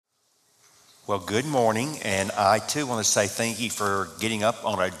Well, good morning, and I too want to say thank you for getting up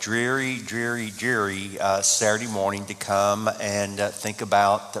on a dreary Saturday morning to come and think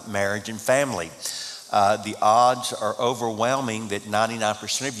about marriage and family. The odds are overwhelming that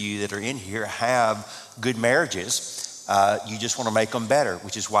 99% of you that are in here have good marriages. You just want to make them better,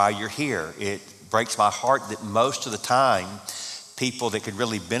 which is why you're here. It breaks my heart that most of the time, people that could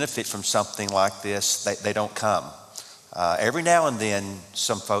really benefit from something like this, they don't come. Every now and then,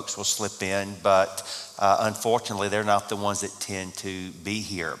 some folks will slip in, but unfortunately, they're not the ones that tend to be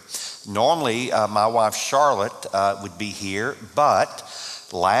here. Normally, my wife Charlotte would be here, but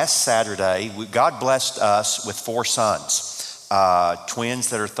last Saturday, God blessed us with 4 sons,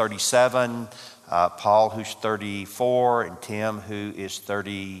 twins that are 37, Paul who's 34, and Tim who is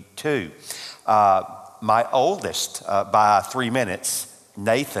 32. My oldest, by 3 minutes,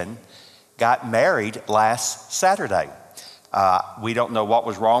 Nathan, got married last Saturday. We don't know what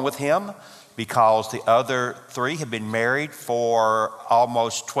was wrong with him because the other 3 have been married for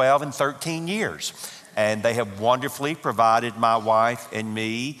almost 12 and 13 years. And they have wonderfully provided my wife and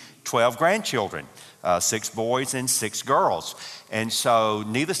me 12 grandchildren, 6 boys and 6 girls. And so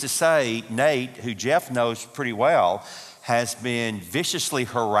needless to say, Nate, who Jeff knows pretty well, has been viciously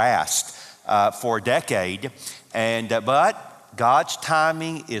harassed for a decade. But God's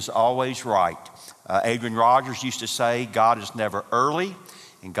timing is always right. Adrian Rogers used to say, God is never early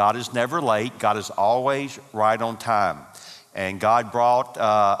and God is never late. God is always right on time. And God brought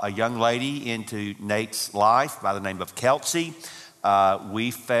a young lady into Nate's life by the name of Kelsey.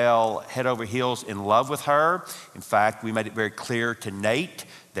 We fell head over heels in love with her. In fact, we made it very clear to Nate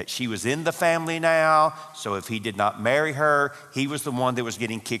that she was in the family now, so if he did not marry her, he was the one that was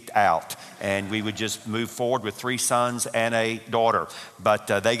getting kicked out. And we would just move forward with 3 sons and a daughter. But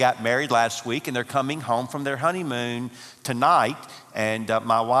they got married last week, and they're coming home from their honeymoon tonight, and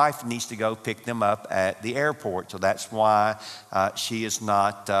my wife needs to go pick them up at the airport, so that's why she is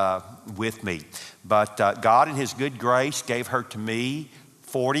not with me. But God in His good grace gave her to me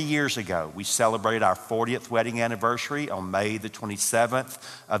 40 years ago. We celebrated our 40th wedding anniversary on May the 27th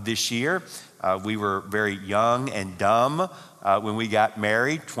of this year. We were very young and dumb when we got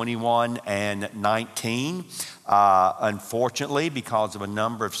married, 21 and 19. Unfortunately, because of a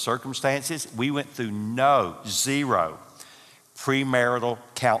number of circumstances, we went through zero premarital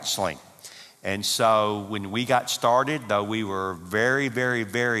counseling. And so when we got started, though we were very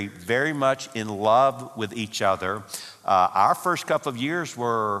much in love with each other, our first couple of years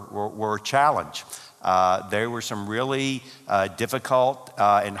were a challenge. There were some really difficult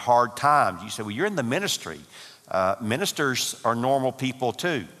and hard times. You say, well, you're in the ministry. Ministers are normal people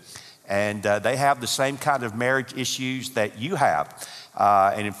too. And they have the same kind of marriage issues that you have.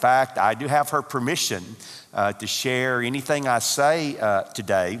 And in fact, I do have her permission to share anything I say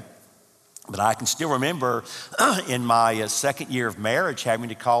today. But I can still remember in my second year of marriage having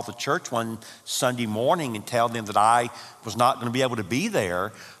to call the church one Sunday morning and tell them that I was not going to be able to be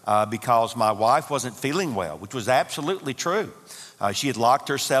there because my wife wasn't feeling well, which was absolutely true. She had locked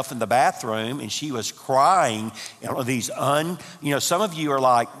herself in the bathroom and she was crying. These some of you are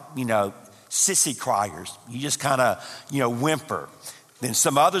like, sissy criers. You just kind of, whimper. Then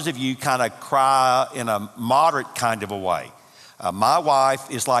some others of you kind of cry in a moderate kind of a way. My wife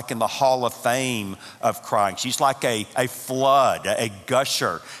is like in the Hall of Fame of crying. She's like a flood, a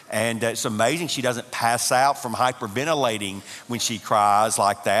gusher. And it's amazing she doesn't pass out from hyperventilating when she cries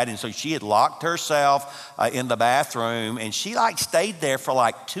like that. And so she had locked herself in the bathroom and she stayed there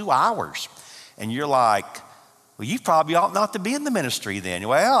for 2 hours. And you're like, well, you probably ought not to be in the ministry then.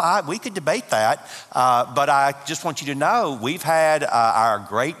 Well, we could debate that. But I just want you to know we've had our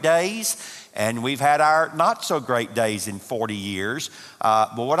great days and we've had our not so great days in 40 years.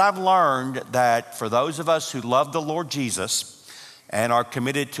 But what I've learned that for those of us who love the Lord Jesus and are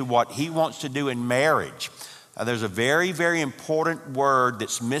committed to what He wants to do in marriage, there's a very important word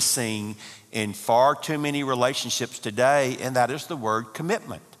that's missing in far too many relationships today, and that is the word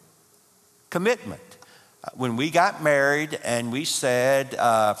commitment. Commitment. When we got married and we said,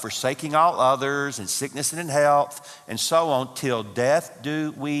 forsaking all others in sickness and in health and so on, till death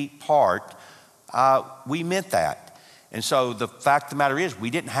do we part, we meant that. And so the fact of the matter is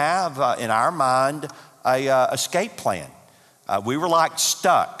we didn't have in our mind a escape plan. We were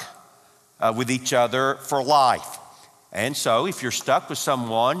stuck with each other for life. And so if you're stuck with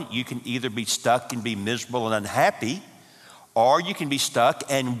someone, you can either be stuck and be miserable and unhappy, or you can be stuck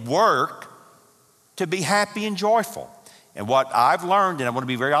and work to be happy and joyful. And what I've learned, and I want to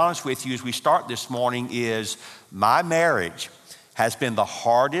be very honest with you as we start this morning, is my marriage has been the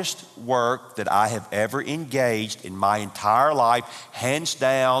hardest work that I have ever engaged in my entire life, hands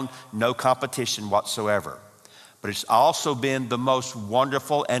down, no competition whatsoever. But it's also been the most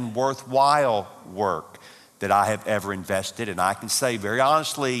wonderful and worthwhile work that I have ever invested. And I can say very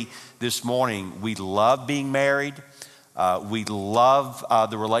honestly this morning, we love being married. We love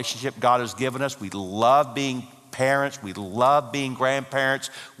the relationship God has given us. We love being parents. We love being grandparents.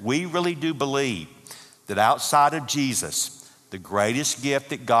 We really do believe that outside of Jesus, the greatest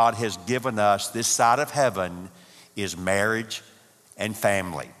gift that God has given us this side of heaven is marriage and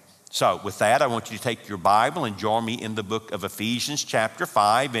family. So with that, I want you to take your Bible and join me in the book of Ephesians chapter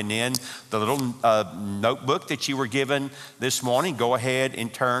 5. And in the little notebook that you were given this morning, go ahead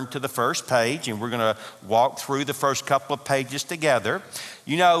and turn to the first page. And we're going to walk through the first couple of pages together.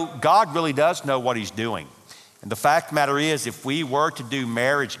 You know, God really does know what he's doing. And the fact of the matter is, if we were to do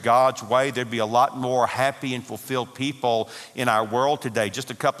marriage God's way, there'd be a lot more happy and fulfilled people in our world today. Just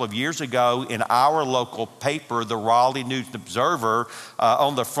a couple of years ago, in our local paper, the Raleigh News Observer,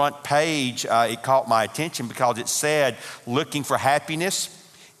 on the front page, it caught my attention because it said, looking for happiness,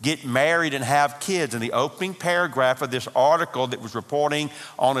 get married and have kids. In the opening paragraph of this article that was reporting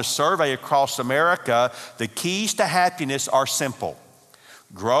on a survey across America, the keys to happiness are simple.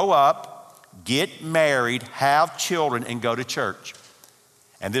 Grow up, get married, have children, and go to church.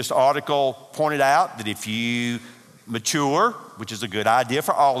 And this article pointed out that if you mature, which is a good idea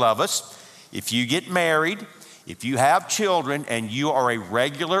for all of us, if you get married, if you have children, and you are a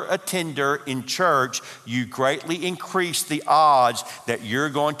regular attender in church, you greatly increase the odds that you're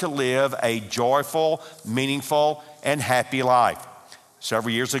going to live a joyful, meaningful, and happy life.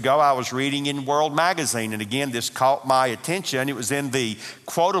 Several years ago, I was reading in World Magazine, and again, this caught my attention. It was in the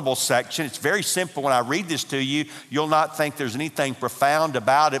quotable section. It's very simple. When I read this to you, you'll not think there's anything profound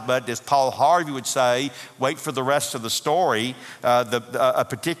about it, but as Paul Harvey would say, wait for the rest of the story. A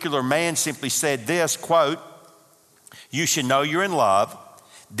particular man simply said this, quote, "You should know you're in love,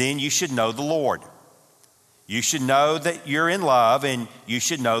 then you should know the Lord." You should know that you're in love, and you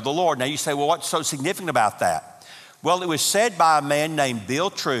should know the Lord. Now you say, well, what's so significant about that? Well, it was said by a man named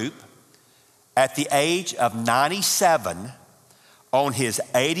Bill Troop at the age of 97 on his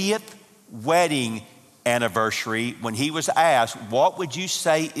 80th wedding anniversary when he was asked, what would you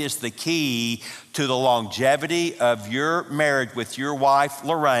say is the key to the longevity of your marriage with your wife,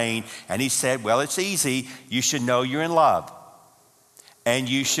 Lorraine? And he said, well, it's easy. You should know you're in love, and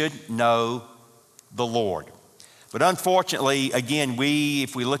you should know the Lord. But unfortunately, again,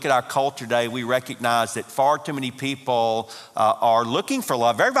 if we look at our culture today, we recognize that far too many people are looking for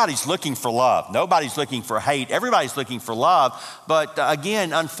love. Everybody's looking for love. Nobody's looking for hate. Everybody's looking for love. But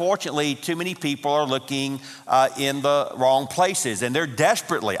again, unfortunately, too many people are looking in the wrong places. And they're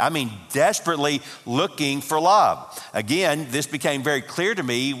desperately looking for love. Again, this became very clear to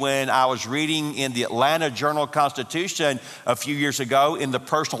me when I was reading in the Atlanta Journal-Constitution a few years ago in the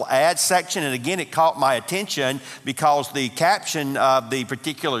personal ad section. And again, it caught my attention because the caption of the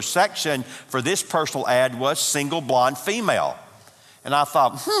particular section for this personal ad was single blonde female. And I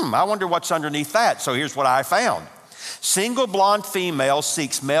thought, I wonder what's underneath that. So here's what I found. Single blonde female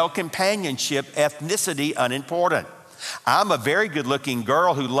seeks male companionship, ethnicity unimportant. I'm a very good looking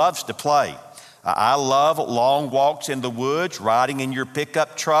girl who loves to play. I love long walks in the woods, riding in your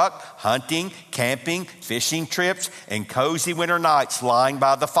pickup truck, hunting, camping, fishing trips, and cozy winter nights lying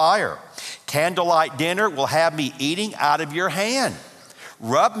by the fire. Candlelight dinner will have me eating out of your hand.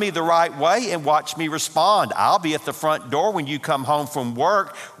 Rub me the right way and watch me respond. I'll be at the front door when you come home from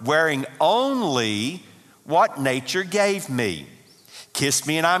work wearing only what nature gave me. Kiss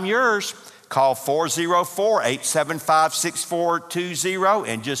me and I'm yours. Call 404-875-6420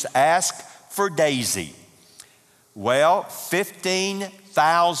 and just ask for Daisy. Well,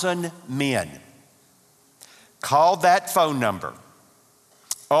 15,000 men called that phone number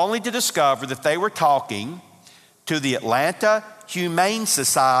only to discover that they were talking to the Atlanta Humane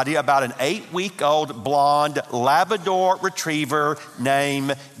Society about an 8-week-old blonde Labrador retriever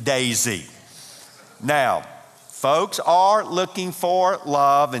named Daisy. Now, folks are looking for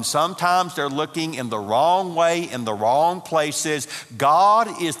love, and sometimes they're looking in the wrong way, in the wrong places.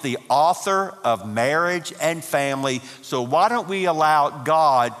 God is the author of marriage and family, so why don't we allow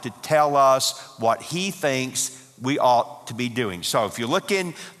God to tell us what he thinks we ought to be doing? So if you look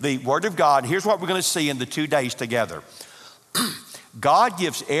in the Word of God, here's what we're going to see in the 2 days together. God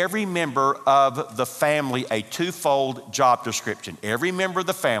gives every member of the family a twofold job description. Every member of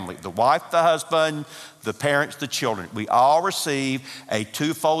the family, the wife, the husband, the parents, the children, we all receive a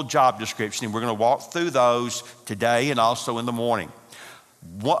twofold job description, and we're going to walk through those today and also in the morning.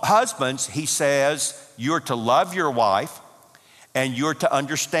 Husbands, he says, you're to love your wife and you're to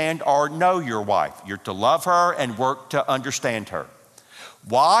understand or know your wife. You're to love her and work to understand her.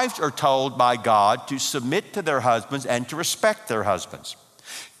 Wives are told by God to submit to their husbands and to respect their husbands.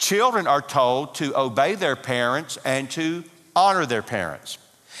 Children are told to obey their parents and to honor their parents.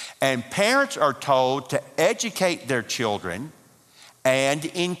 And parents are told to educate their children and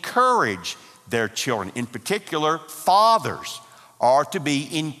encourage their children. In particular, fathers are to be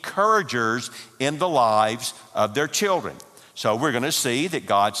encouragers in the lives of their children. So we're going to see that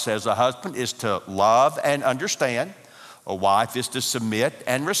God says a husband is to love and understand. A wife is to submit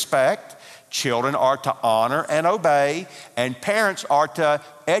and respect. Children are to honor and obey. And parents are to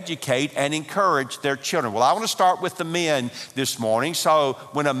educate and encourage their children. Well, I want to start with the men this morning. So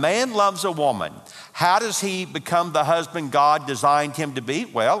when a man loves a woman, how does he become the husband God designed him to be?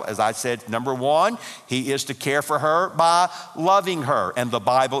 Well, as I said, number one, he is to care for her by loving her. And the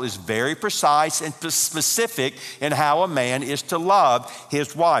Bible is very precise and specific in how a man is to love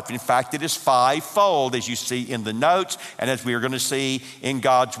his wife. In fact, it is fivefold, as you see in the notes and as we are going to see in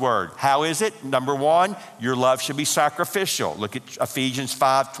God's word. How is it? Number one, your love should be sacrificial. Look at Ephesians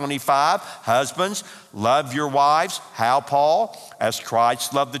 5:25. Husbands, love your wives. How, Paul? As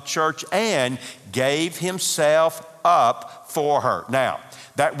Christ loved the church and gave himself up for her. Now,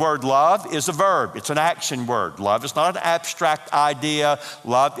 that word love is a verb. It's an action word. Love is not an abstract idea.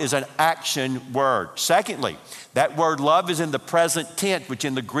 Love is an action word. Secondly, that word love is in the present tense, which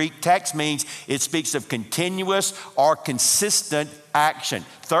in the Greek text means it speaks of continuous or consistent action.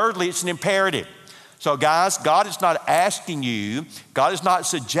 Thirdly, it's an imperative. So guys, God is not asking you, God is not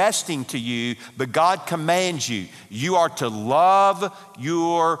suggesting to you, but God commands you. You are to love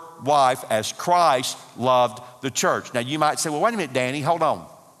your wife as Christ loved the church. Now you might say, well, wait a minute, Danny, hold on.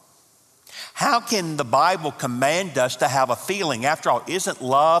 How can the Bible command us to have a feeling? After all, isn't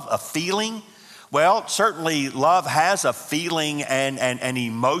love a feeling? Well, certainly love has a feeling and an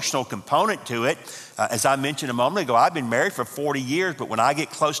emotional component to it. As I mentioned a moment ago, I've been married for 40 years, but when I get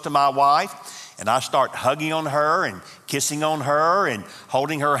close to my wife, and I start hugging on her and kissing on her and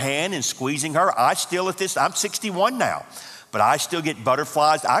holding her hand and squeezing her, I'm 61 now, but I still get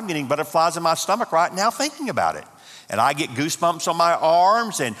butterflies. I'm getting butterflies in my stomach right now thinking about it. And I get goosebumps on my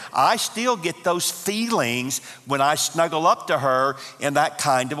arms, and I still get those feelings when I snuggle up to her in that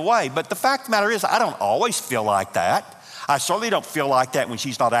kind of a way. But the fact of the matter is, I don't always feel like that. I certainly don't feel like that when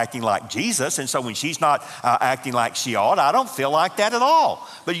she's not acting like Jesus. And so when she's not acting like she ought, I don't feel like that at all.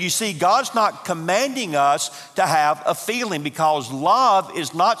 But you see, God's not commanding us to have a feeling, because love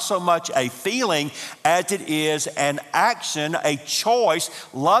is not so much a feeling as it is an action, a choice.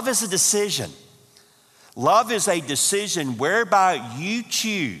 Love is a decision. Love is a decision whereby you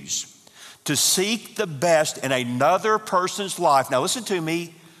choose to seek the best in another person's life. Now listen to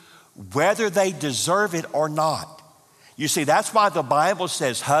me, whether they deserve it or not. You see, that's why the Bible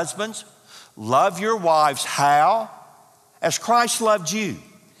says, husbands, love your wives. How? As Christ loved you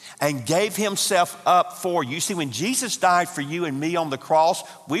and gave himself up for you. You see, when Jesus died for you and me on the cross,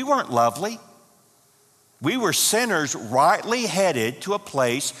 we weren't lovely. We were sinners rightly headed to a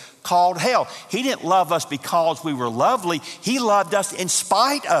place called hell. He didn't love us because we were lovely. He loved us in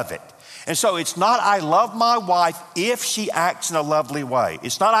spite of it. And so it's not I love my wife if she acts in a lovely way.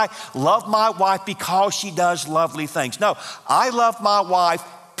 It's not I love my wife because she does lovely things. No, I love my wife,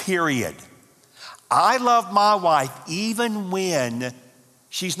 period. I love my wife even when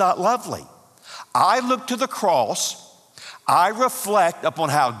she's not lovely. I look to the cross. I reflect upon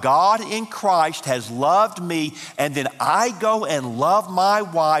how God in Christ has loved me, and then I go and love my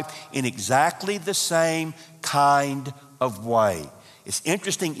wife in exactly the same kind of way. It's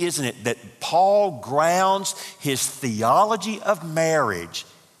interesting, isn't it, that Paul grounds his theology of marriage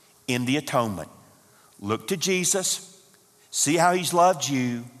in the atonement. Look to Jesus, see how he's loved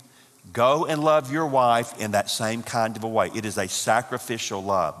you, go and love your wife in that same kind of a way. It is a sacrificial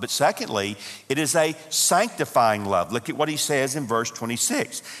love. But secondly, it is a sanctifying love. Look at what he says in verse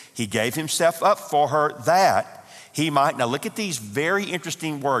 26. He gave himself up for her that he might, now look at these very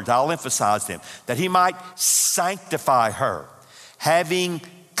interesting words, I'll emphasize them, that he might sanctify her, having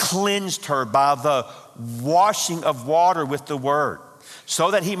cleansed her by the washing of water with the word,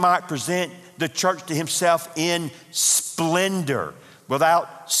 so that he might present the church to himself in splendor,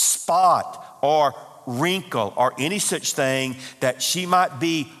 without spot or wrinkle or any such thing, that she might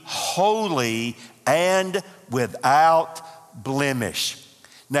be holy and without blemish.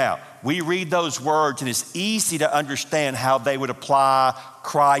 Now, we read those words and it's easy to understand how they would apply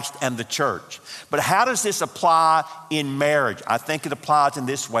Christ and the church. But how does this apply in marriage? I think it applies in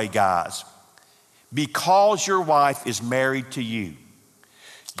this way, guys. Because your wife is married to you,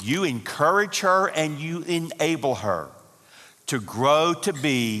 you encourage her and you enable her to grow to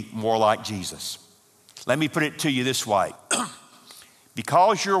be more like Jesus. Let me put it to you this way.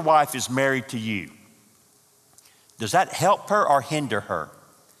 Because your wife is married to you, does that help her or hinder her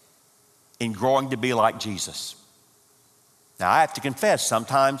in growing to be like Jesus? Now, I have to confess,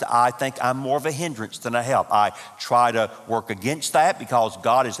 sometimes I think I'm more of a hindrance than a help. I try to work against that because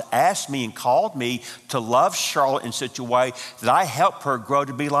God has asked me and called me to love Charlotte in such a way that I help her grow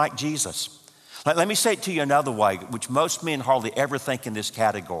to be like Jesus. Let me say it to you another way, which most men hardly ever think in this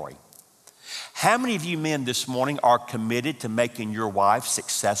category. How many of you men this morning are committed to making your wife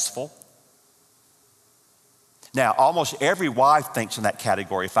successful? Now, almost every wife thinks in that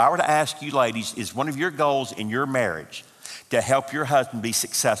category. If I were to ask you ladies, is one of your goals in your marriage to help your husband be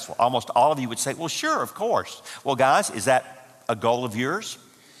successful? Almost all of you would say, well, sure, of course. Well, guys, is that a goal of yours?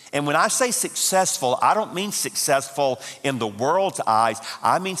 And when I say successful, I don't mean successful in the world's eyes.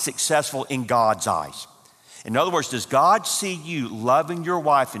 I mean successful in God's eyes. In other words, does God see you loving your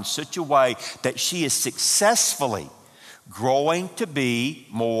wife in such a way that she is successfully growing to be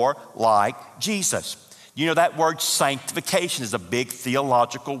more like Jesus? You know, that word sanctification is a big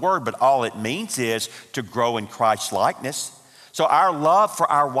theological word, but all it means is to grow in Christ's likeness. So our love for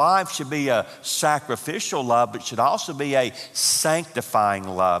our wives should be a sacrificial love, but should also be a sanctifying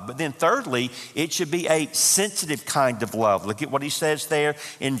love. But then thirdly, it should be a sensitive kind of love. Look at what he says there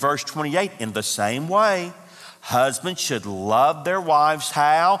in verse 28. In the same way, husbands should love their wives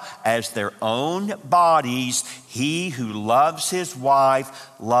how? As their own bodies. He who loves his wife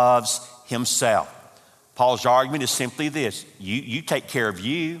loves himself. Paul's argument is simply this. You take care of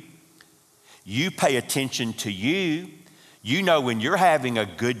you. You pay attention to you. You know when you're having a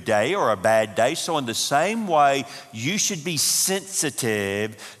good day or a bad day. So in the same way, you should be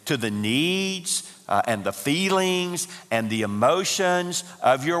sensitive to the needs and the feelings and the emotions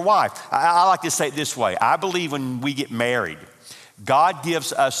of your wife. I like to say it this way. I believe when we get married, God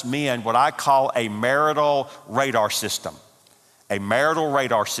gives us men what I call a marital radar system. A marital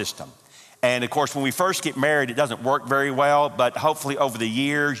radar system. And of course, when we first get married, it doesn't work very well, but hopefully over the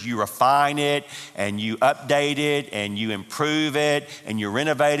years, you refine it and you update it and you improve it and you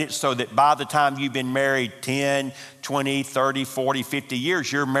renovate it so that by the time you've been married 10, 20, 30, 40, 50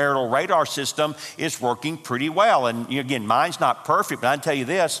 years, your marital radar system is working pretty well. And again, mine's not perfect, but I can tell you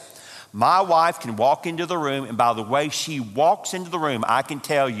this. My wife can walk into the room, and by the way she walks into the room, I can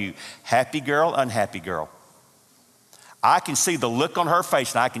tell you, happy girl, unhappy girl. I can see the look on her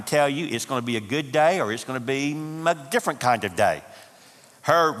face, and I can tell you it's going to be a good day or it's going to be a different kind of day.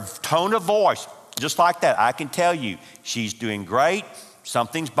 Her tone of voice, just like that, I can tell you she's doing great,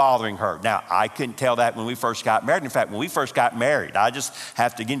 something's bothering her. Now, I couldn't tell that when we first got married. In fact, when we first got married, I just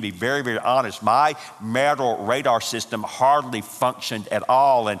have to, again, be very, very honest. My marital radar system hardly functioned at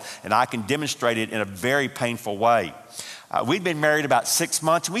all, and I can demonstrate it in a very painful way. We'd been married about 6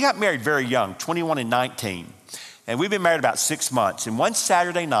 months, and we got married very young, 21 and 19. And we've been married about 6 months. And one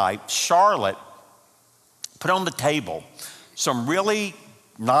Saturday night, Charlotte put on the table some really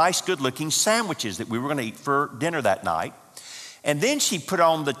nice, good-looking sandwiches that we were going to eat for dinner that night. And then she put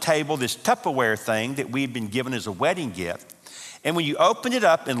on the table this Tupperware thing that we had been given as a wedding gift. And when you opened it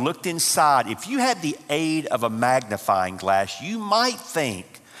up and looked inside, if you had the aid of a magnifying glass, you might think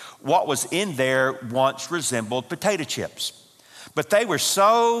what was in there once resembled potato chips. But they were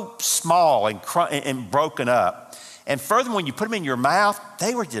so small and broken up. And further, when you put them in your mouth,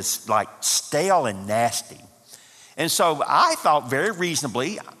 they were just like stale and nasty. And so I thought very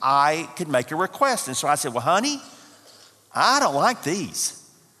reasonably I could make a request. And so I said, well, honey, I don't like these.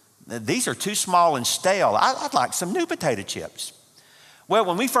 These are too small and stale. I'd like some new potato chips. Well,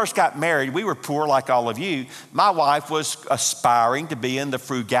 when we first got married, we were poor like all of you. My wife was aspiring to be in the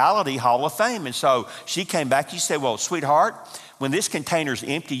Frugality Hall of Fame. And so she came back, she said, well, sweetheart, when this container's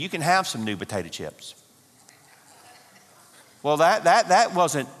empty, you can have some new potato chips. Well, that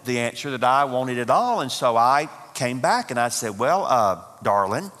wasn't the answer that I wanted at all. And so I came back and I said, well,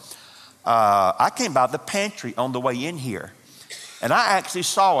 darling, I came by the pantry on the way in here. And I actually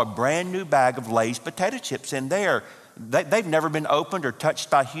saw a brand new bag of Lay's potato chips in there. They've never been opened or touched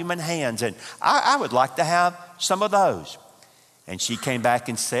by human hands. And I would like to have some of those. And she came back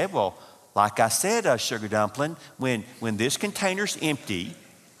and said, well, like I said, Sugar Dumpling, when this container's empty,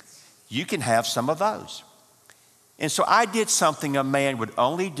 you can have some of those. And so I did something a man would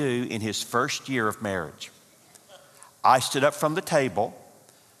only do in his first year of marriage. I stood up from the table,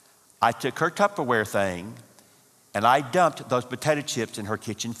 I took her Tupperware thing, and I dumped those potato chips in her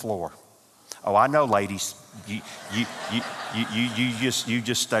kitchen floor. Oh, I know, ladies, you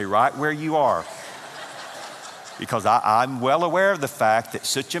just stay right where you are. Because I'm well aware of the fact that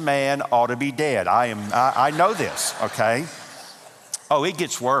such a man ought to be dead. I know this, okay? Oh, it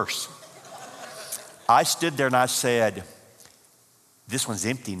gets worse. I stood there and I said, this one's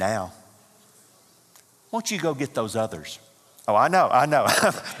empty now. Won't you go get those others? Oh, I know.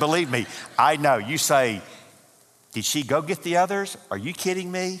 Believe me, I know. You say, did she go get the others? Are you kidding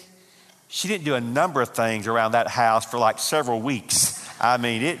me? She didn't do a number of things around that house for like several weeks. I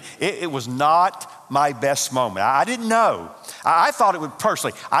mean, it was not my best moment. I didn't know. I thought it would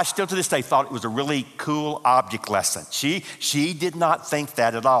personally, I still to this day thought it was a really cool object lesson. She did not think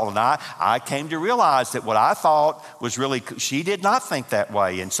that at all. And I came to realize that what I thought was really cool, she did not think that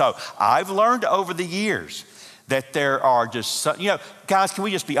way. And so I've learned over the years that there are just, guys, can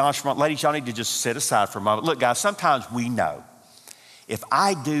we just be honest for a moment? Ladies, y'all need to just sit aside for a moment. Look, guys, sometimes we know if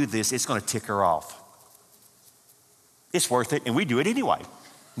I do this, it's going to tick her off. It's worth it, and we do it anyway.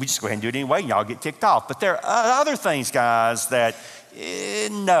 We just go ahead and do it anyway, and y'all get ticked off. But there are other things, guys, that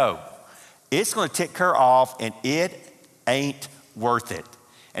no, it's going to tick her off, and it ain't worth it.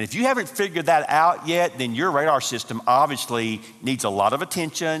 And if you haven't figured that out yet, then your radar system obviously needs a lot of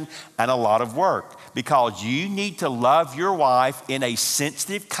attention and a lot of work, because you need to love your wife in a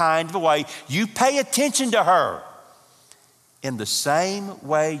sensitive kind of a way. You pay attention to her in the same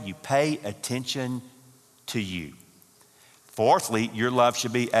way you pay attention to you. Fourthly, your love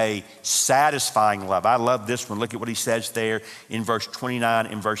should be a satisfying love. I love this one. Look at what he says there in verse 29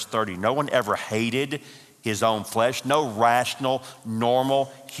 and verse 30. No one ever hated his own flesh. No rational,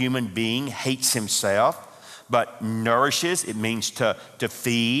 normal human being hates himself, but nourishes, it means to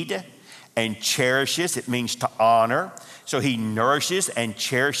feed, and cherishes, it means to honor. So he nourishes and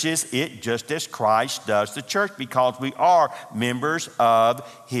cherishes it just as Christ does the church, because we are members of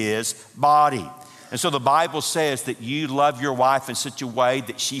his body. And so the Bible says that you love your wife in such a way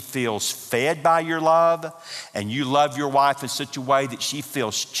that she feels fed by your love, and you love your wife in such a way that she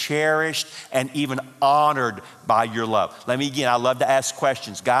feels cherished and even honored by your love. I love to ask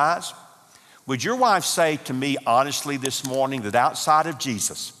questions. Guys, would your wife say to me honestly this morning that outside of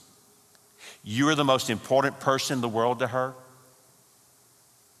Jesus, you are the most important person in the world to her?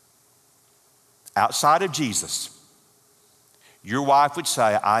 Outside of Jesus, your wife would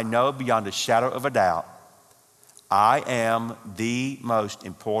say, I know beyond a shadow of a doubt, I am the most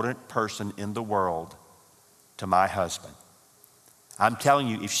important person in the world to my husband. I'm telling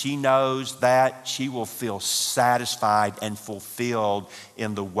you, if she knows that, she will feel satisfied and fulfilled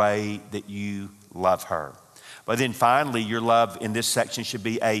in the way that you love her. But then finally, your love in this section should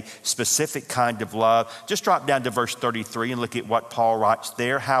be a specific kind of love. Just drop down to verse 33 and look at what Paul writes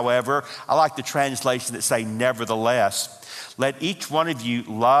there. However, I like the translation that say, nevertheless, let each one of you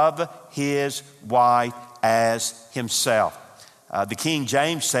love his wife as himself. The King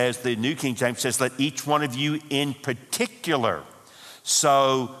James says, the New King James says, let each one of you in particular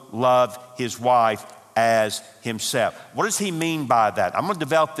so love his wife as himself. What does he mean by that? I'm going to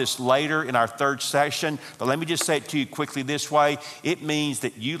develop this later in our third session, but let me just say it to you quickly this way. It means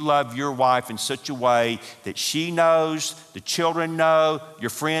that you love your wife in such a way that she knows, the children know, your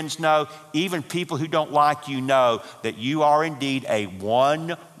friends know, even people who don't like you know that you are indeed a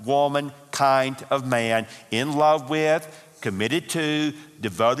one-woman kind of man, in love with, committed to,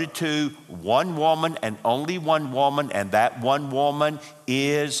 devoted to one woman and only one woman, and that one woman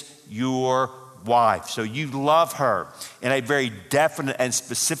is your wife. So you love her in a very definite and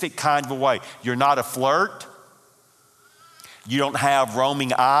specific kind of a way. You're not a flirt. You don't have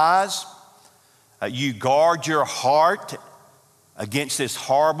roaming eyes. You guard your heart against this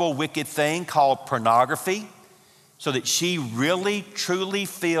horrible, wicked thing called pornography, so that she really, truly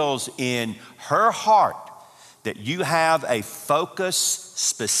feels in her heart that you have a focused,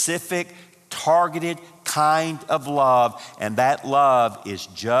 specific, targeted kind of love, and that love is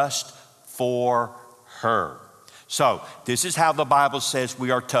just for her. So this is how the Bible says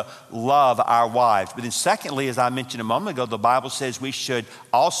we are to love our wives. But then secondly, as I mentioned a moment ago, the Bible says we should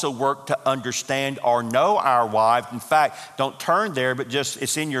also work to understand or know our wives. In fact, don't turn there, but just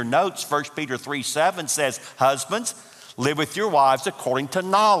it's in your notes. 1 Peter 3:7 says, husbands, live with your wives according to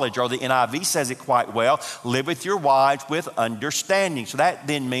knowledge, or the NIV says it quite well, live with your wives with understanding. So that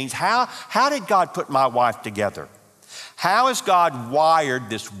then means, how did God put my wife together? How has God wired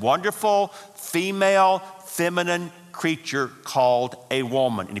this wonderful female, feminine creature called a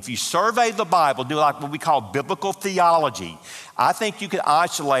woman? And if you survey the Bible, do like what we call biblical theology, I think you could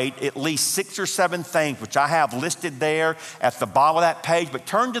isolate at least 6 or 7 things, which I have listed there at the bottom of that page. But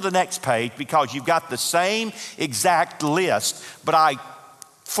turn to the next page, because you've got the same exact list, but I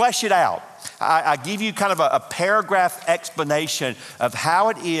flesh it out. I give you kind of a paragraph explanation of how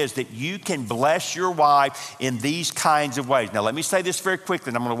it is that you can bless your wife in these kinds of ways. Now, let me say this very quickly,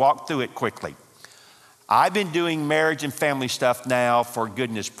 and I'm going to walk through it quickly. I've been doing marriage and family stuff now for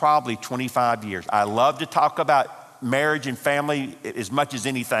goodness, probably 25 years. I love to talk about marriage and family as much as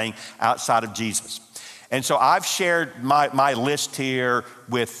anything outside of Jesus. And so I've shared my list here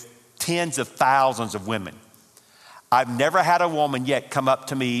with tens of thousands of women. I've never had a woman yet come up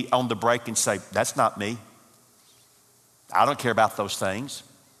to me on the break and say, that's not me. I don't care about those things.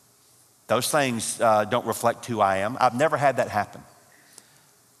 Those things don't reflect who I am. I've never had that happen.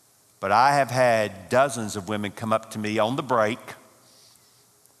 But I have had dozens of women come up to me on the break,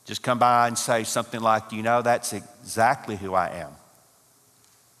 just come by and say something like, that's exactly who I am.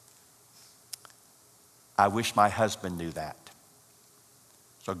 I wish my husband knew that.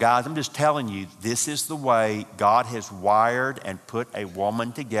 So guys, I'm just telling you, this is the way God has wired and put a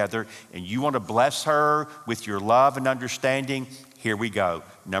woman together, and you want to bless her with your love and understanding, here we go.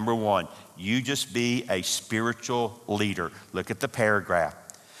 Number one, you just be a spiritual leader. Look at the paragraph.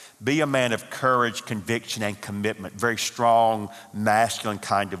 Be a man of courage, conviction, and commitment. Very strong, masculine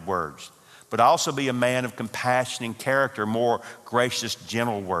kind of words. But also be a man of compassion and character, more gracious,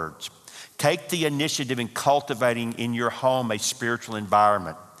 gentle words. Take the initiative in cultivating in your home a spiritual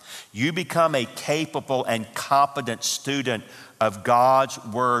environment. You become a capable and competent student of God's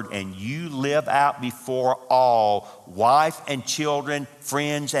word, and you live out before all, wife and children,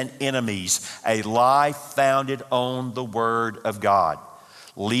 friends and enemies, a life founded on the word of God.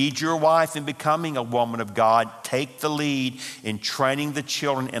 Lead your wife in becoming a woman of God. Take the lead in training the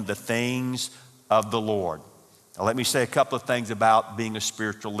children in the things of the Lord. Now, let me say a couple of things about being a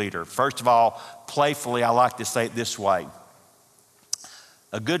spiritual leader. First of all, playfully, I like to say it this way.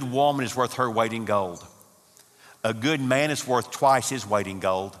 A good woman is worth her weight in gold. A good man is worth twice his weight in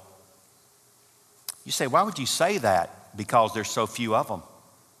gold. You say, why would you say that? Because there's so few of them.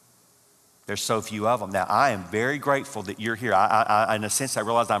 There's so few of them. Now, I am very grateful that you're here. In a sense, I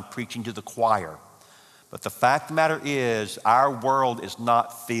realize I'm preaching to the choir. But the fact of the matter is, our world is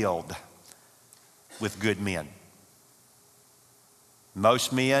not filled with good men.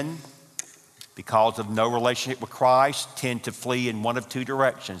 Most men, because of no relationship with Christ, tend to flee in one of two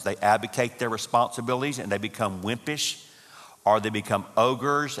directions. They abdicate their responsibilities and they become wimpish, or they become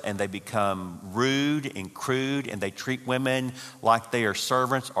ogres and they become rude and crude and they treat women like they are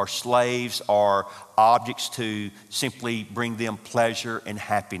servants or slaves or objects to simply bring them pleasure and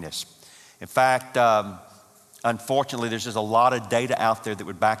happiness. In fact, unfortunately, there's just a lot of data out there that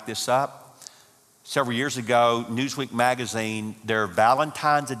would back this up. Several years ago, Newsweek magazine, their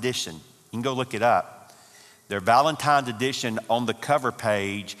Valentine's edition, you can go look it up. Their Valentine's edition on the cover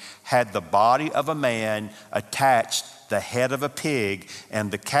page had the body of a man attached the head of a pig,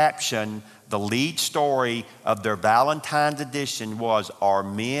 and the caption, the lead story of their Valentine's edition was, are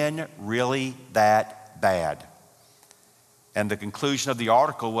men really that bad? And the conclusion of the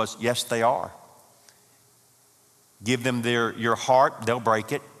article was, yes, they are. Give them your heart, they'll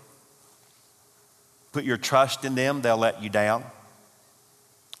break it. Put your trust in them, they'll let you down.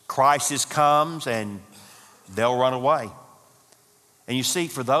 Crisis comes and they'll run away. And you see,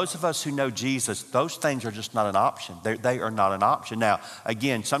 for those of us who know Jesus, those things are just not an option. They are not an option. Now,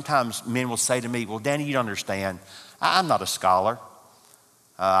 again, sometimes men will say to me, well, Danny, you don't understand. I'm not a scholar.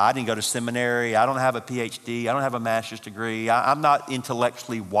 I didn't go to seminary. I don't have a PhD. I don't have a master's degree. I'm not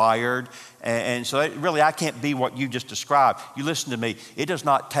intellectually wired. And so really, I can't be what you just described. You listen to me. It does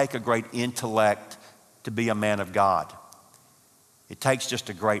not take a great intellect to be a man of God. It takes just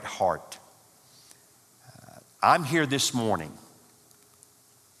a great heart. I'm here this morning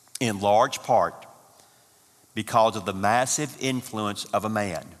in large part because of the massive influence of a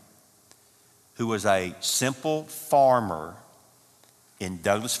man who was a simple farmer in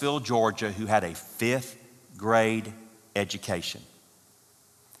Douglasville, Georgia, who had a 5th grade education.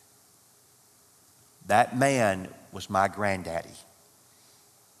 That man was my granddaddy.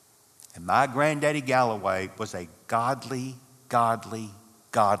 And my granddaddy Galloway was a godly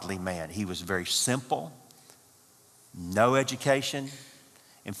man. He was very simple, no education.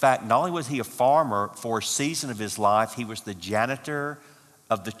 In fact, not only was he a farmer, for a season of his life, he was the janitor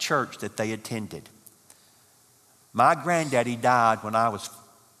of the church that they attended. My granddaddy died when I was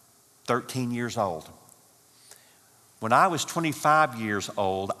 13 years old. When I was 25 years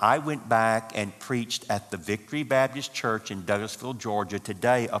old, I went back and preached at the Victory Baptist Church in Douglasville, Georgia.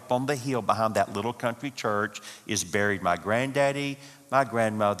 Today, up on the hill behind that little country church is buried my granddaddy, my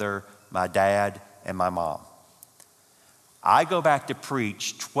grandmother, my dad, and my mom. I go back to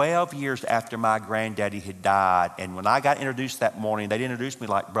preach 12 years after my granddaddy had died. And when I got introduced that morning, they didn't introduce me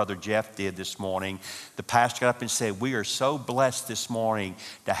like Brother Jeff did this morning. The pastor got up and said, we are so blessed this morning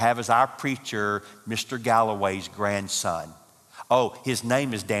to have as our preacher, Mr. Galloway's grandson. Oh, his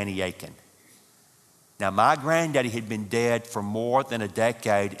name is Danny Aiken. Now, my granddaddy had been dead for more than a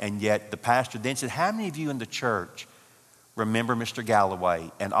decade, and yet the pastor then said, how many of you in the church remember Mr.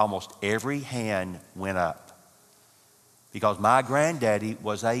 Galloway? And almost every hand went up. Because my granddaddy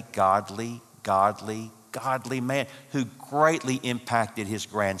was a godly man who greatly impacted his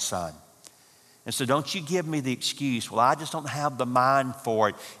grandson. And so don't you give me the excuse, well, I just don't have the mind for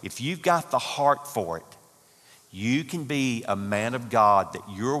it. If you've got the heart for it, you can be a man of God that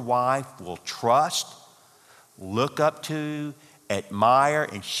your wife will trust, look up to, admire,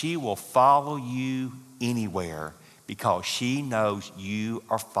 and she will follow you anywhere because she knows you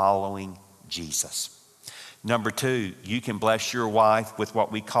are following Jesus. Number two, you can bless your wife with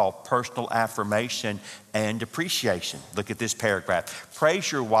what we call personal affirmation and appreciation. Look at this paragraph.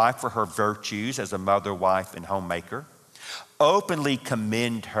 Praise your wife for her virtues as a mother, wife, and homemaker. Openly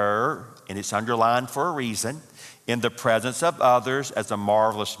commend her, and it's underlined for a reason, in the presence of others as a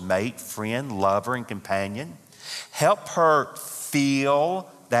marvelous mate, friend, lover, and companion. Help her feel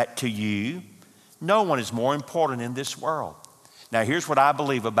that to you, no one is more important in this world. Now, here's what I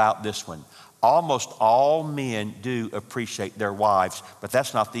believe about this one. Almost all men do appreciate their wives, but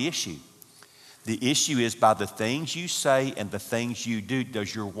that's not the issue. The issue is by the things you say and the things you do,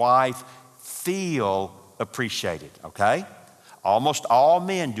 does your wife feel appreciated, okay? Almost all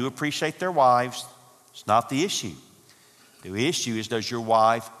men do appreciate their wives. It's not the issue. The issue is, does your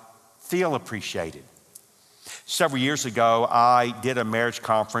wife feel appreciated? Several years ago, I did a marriage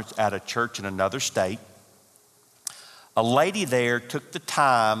conference at a church in another state. A lady there took the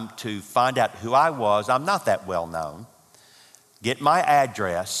time to find out who I was. I'm not that well known. Get my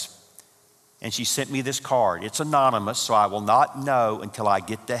address, and she sent me this card. It's anonymous, so I will not know until I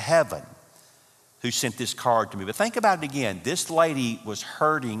get to heaven who sent this card to me. But think about it again. This lady was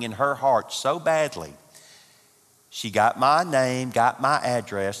hurting in her heart so badly. She got my name, got my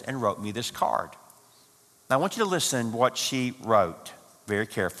address, and wrote me this card. Now, I want you to listen what she wrote very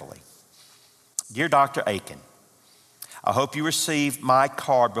carefully. Dear Dr. Aiken, I hope you received my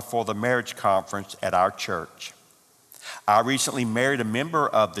card before the marriage conference at our church. I recently married a member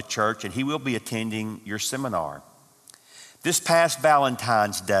of the church, and he will be attending your seminar. This past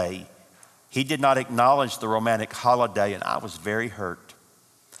Valentine's Day, he did not acknowledge the romantic holiday, and I was very hurt.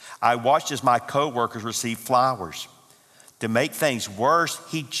 I watched as my coworkers received flowers. To make things worse,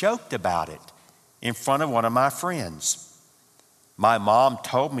 he joked about it in front of one of my friends. My mom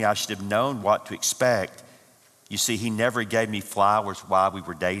told me I should have known what to expect. You see, he never gave me flowers while we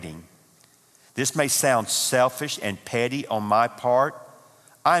were dating. This may sound selfish and petty on my part.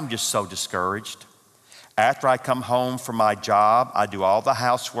 I'm just so discouraged. After I come home from my job, I do all the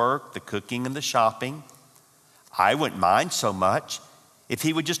housework, the cooking, and the shopping. I wouldn't mind so much if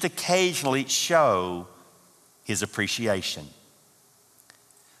he would just occasionally show his appreciation.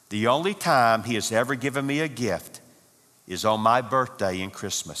 The only time he has ever given me a gift is on my birthday and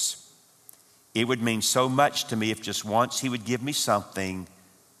Christmas. It would mean so much to me if just once he would give me something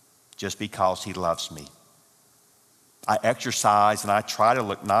just because he loves me. I exercise and I try to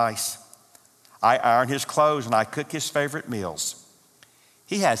look nice. I iron his clothes and I cook his favorite meals.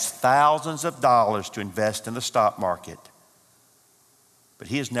 He has thousands of dollars to invest in the stock market, but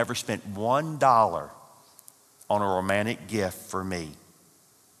he has never spent $1 on a romantic gift for me.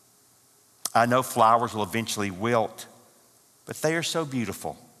 I know flowers will eventually wilt, but they are so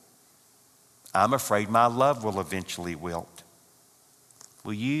beautiful. I'm afraid my love will eventually wilt.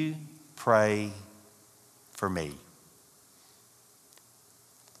 Will you pray for me?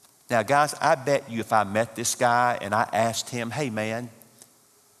 Now, guys, I bet you if I met this guy and I asked him, hey, man,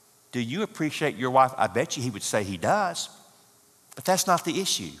 do you appreciate your wife? I bet you he would say he does. But that's not the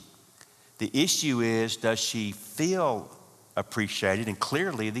issue. The issue is, does she feel appreciated? And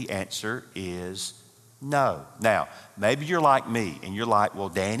clearly the answer is no. Now, maybe you're like me and you're like, well,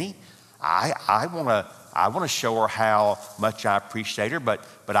 Danny, I want to show her how much I appreciate her, but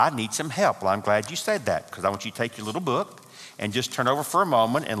I need some help. Well, I'm glad you said that, because I want you to take your little book and just turn over for a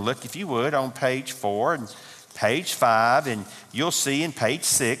moment and look, if you would, on page 4 and page 5, and you'll see in page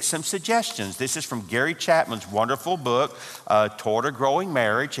 6 some suggestions. This is from Gary Chapman's wonderful book, Toward a Growing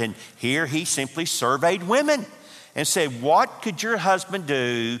Marriage, and here he simply surveyed women and said, what could your husband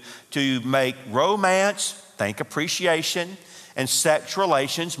do to make romance, think appreciation, and sex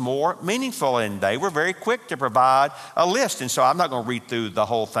relations more meaningful? And they were very quick to provide a list. And so I'm not going to read through the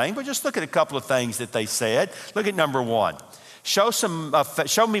whole thing, but just look at a couple of things that they said. Look at number 1.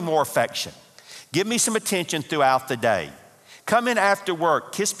 Show me more affection. Give me some attention throughout the day. Come in after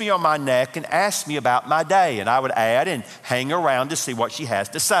work, kiss me on my neck, and ask me about my day. And I would add and hang around to see what she has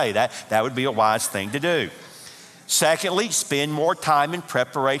to say. That would be a wise thing to do. Secondly, spend more time in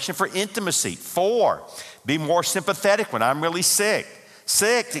preparation for intimacy. 4, be more sympathetic when I'm really sick.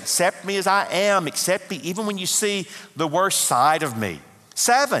 6, accept me as I am. Accept me even when you see the worst side of me.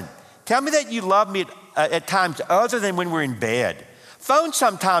 7, tell me that you love me at times other than when we're in bed. Phone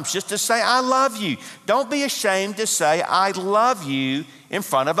sometimes just to say, I love you. Don't be ashamed to say, I love you in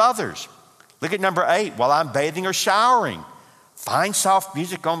front of others. Look at number 8, while I'm bathing or showering. Find soft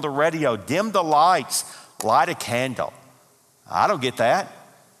music on the radio, dim the lights, light a candle. I don't get that.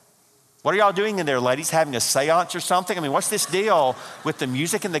 What are y'all doing in there, ladies? Having a seance or something? I mean, what's this deal with the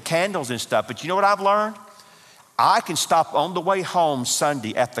music and the candles and stuff? But you know what I've learned? I can stop on the way home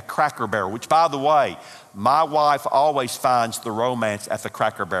Sunday at the Cracker Barrel, which, by the way, my wife always finds the romance at the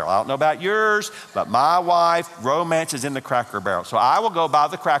Cracker Barrel. I don't know about yours, but my wife, romance is in the Cracker Barrel. So I will go by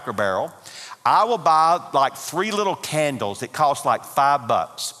the Cracker Barrel. I will buy like 3 little candles that cost like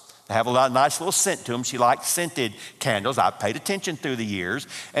 $5. They have a nice little scent to them. She likes scented candles. I've paid attention through the years.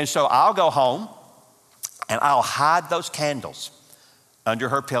 And so I'll go home and I'll hide those candles under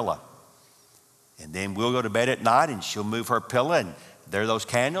her pillow. And then we'll go to bed at night and she'll move her pillow and there are those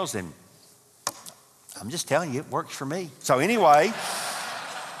candles. And I'm just telling you, it works for me. So anyway,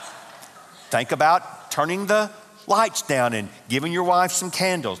 think about turning the lights down and giving your wife some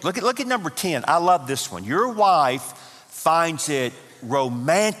candles. Look at number 10. I love this one. Your wife finds it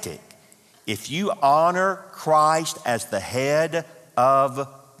romantic if you honor Christ as the head of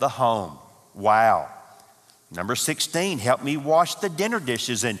the home. Wow. Number 16, help me wash the dinner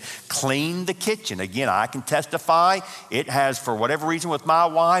dishes and clean the kitchen. Again, I can testify it has, for whatever reason with my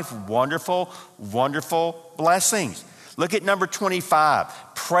wife, wonderful, wonderful blessings. Look at number 25.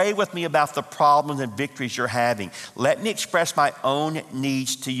 Pray with me about the problems and victories you're having. Let me express my own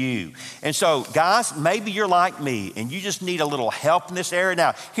needs to you. And so, guys, maybe you're like me and you just need a little help in this area.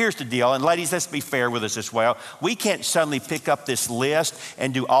 Now, here's the deal. And ladies, let's be fair with us as well. We can't suddenly pick up this list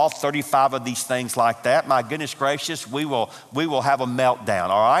and do all 35 of these things like that. My goodness gracious, we will have a meltdown,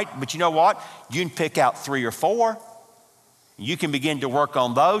 all right? But you know what? You can pick out 3 or 4. You can begin to work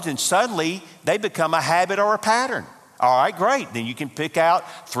on those and suddenly they become a habit or a pattern. All right, great. Then you can pick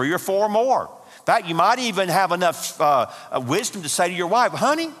out 3 or 4 more. In fact, you might even have enough wisdom to say to your wife,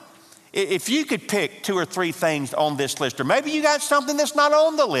 honey, if you could pick 2 or 3 things on this list, or maybe you got something that's not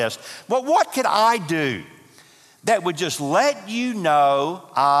on the list, well, what could I do that would just let you know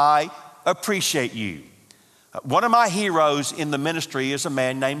I appreciate you? One of my heroes in the ministry is a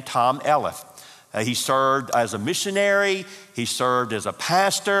man named Tom Elliff. He served as a missionary. He served as a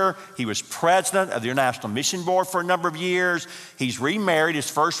pastor. He was president of the International Mission Board for a number of years. He's remarried. His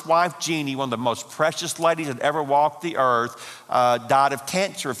first wife, Jeannie, one of the most precious ladies that ever walked the earth, died of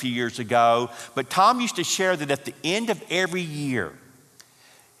cancer a few years ago. But Tom used to share that at the end of every year,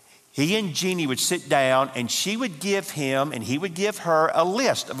 he and Jeannie would sit down and she would give him and he would give her a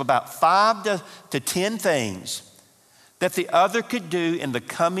list of about 5 to 10 things that the other could do in the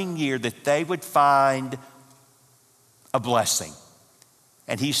coming year that they would find a blessing.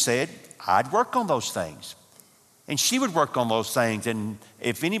 And he said, I'd work on those things. And she would work on those things. And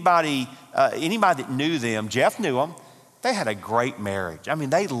if anybody that knew them, Jeff knew them, they had a great marriage. I mean,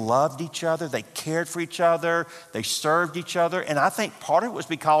 they loved each other. They cared for each other. They served each other. And I think part of it was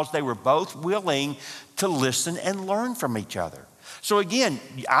because they were both willing to listen and learn from each other. So again,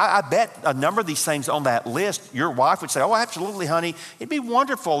 I bet a number of these things on that list, your wife would say, oh, absolutely, honey. It'd be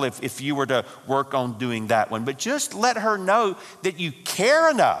wonderful if you were to work on doing that one. But just let her know that you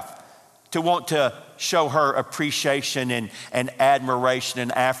care enough to want to show her appreciation and admiration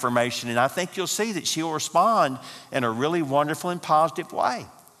and affirmation. And I think you'll see that she'll respond in a really wonderful and positive way.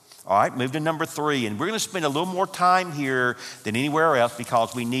 All right, move to number 3. And we're going to spend a little more time here than anywhere else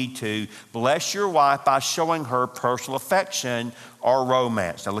because we need to. Bless your wife by showing her personal affection or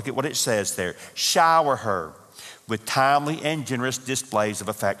romance. Now look at what it says there. Shower her with timely and generous displays of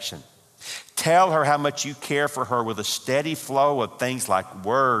affection. Tell her how much you care for her with a steady flow of things like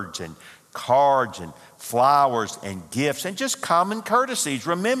words and cards and flowers and gifts and just common courtesies.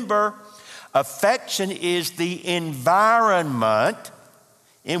 Remember, affection is the environment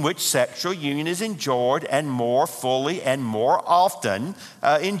in which sexual union is enjoyed and more fully and more often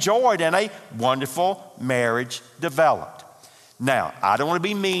enjoyed and a wonderful marriage developed. Now, I don't want to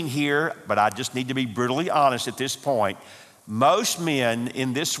be mean here, but I just need to be brutally honest at this point. Most men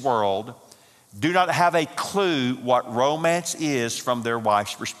in this world do not have a clue what romance is from their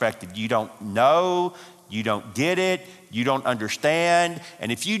wife's perspective. You don't know, you don't get it, you don't understand,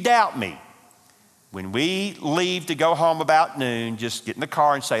 and if you doubt me, when we leave to go home about noon, just get in the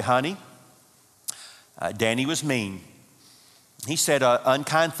car and say, honey, Danny was mean. He said an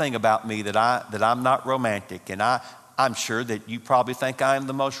unkind thing about me that I'm not romantic. And I'm sure that you probably think I am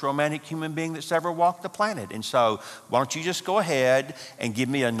the most romantic human being that's ever walked the planet. And so why don't you just go ahead and give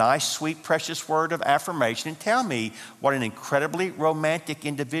me a nice, sweet, precious word of affirmation and tell me what an incredibly romantic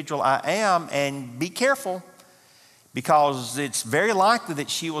individual I am, and be careful, because it's very likely that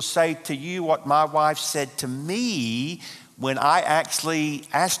she will say to you what my wife said to me when I actually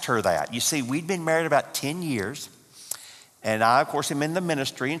asked her that. You see, we'd been married about 10 years. And I, of course, am in the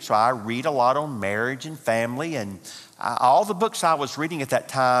ministry, and so I read a lot on marriage and family. And all the books I was reading at that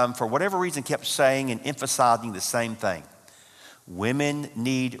time, for whatever reason, kept saying and emphasizing the same thing. Women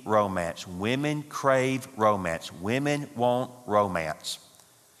need romance. Women crave romance. Women want romance.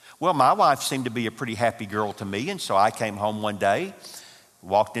 Well, my wife seemed to be a pretty happy girl to me, and so I came home one day,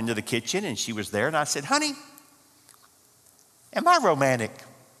 walked into the kitchen, and she was there, and I said, "Honey, am I romantic?"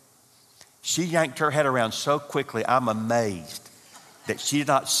 She yanked her head around so quickly, I'm amazed that she did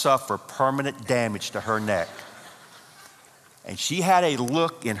not suffer permanent damage to her neck. And she had a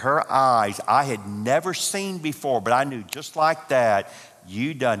look in her eyes I had never seen before, but I knew just like that,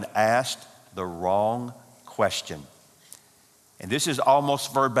 you done asked the wrong question. And this is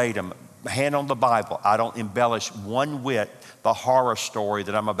almost verbatim, hand on the Bible. I don't embellish one whit the horror story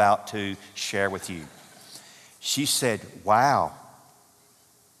that I'm about to share with you. She said, "Wow,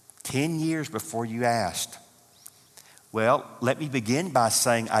 10 years before you asked." Well, let me begin by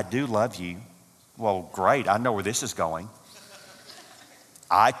saying I do love you. Well, great, I know where this is going.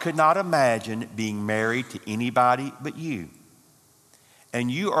 I could not imagine being married to anybody but you. And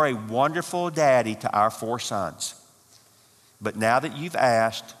you are a wonderful daddy to our 4 sons. But now that you've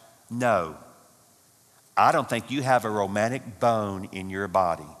asked, no, I don't think you have a romantic bone in your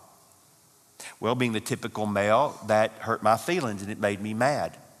body. Well, being the typical male, that hurt my feelings and it made me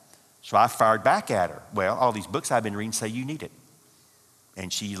mad. So I fired back at her. "Well, all these books I've been reading say you need it."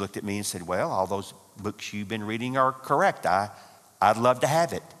 And she looked at me and said, "Well, all those books you've been reading are correct. I'd love to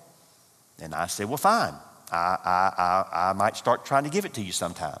have it." And I said, "Well, fine. I might start trying to give it to you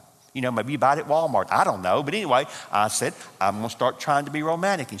sometime. You know, maybe you buy it at Walmart. I don't know." But anyway, I said, "I'm going to start trying to be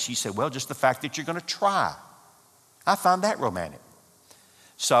romantic." And she said, "Well, just the fact that you're going to try, I find that romantic."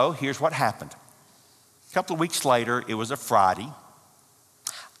 So here's what happened. A couple of weeks later, it was a Friday.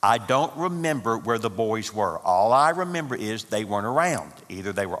 I don't remember where the boys were. All I remember is they weren't around.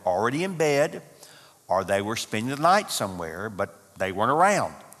 Either they were already in bed or they were spending the night somewhere, but they weren't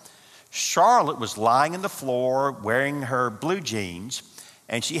around. Charlotte was lying on the floor wearing her blue jeans,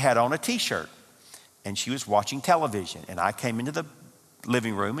 and she had on a t-shirt, and she was watching television. And I came into the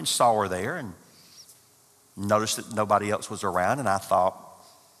living room and saw her there and noticed that nobody else was around, and I thought,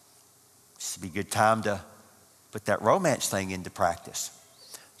 this would be a good time to put that romance thing into practice.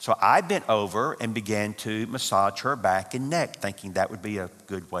 So I bent over and began to massage her back and neck, thinking that would be a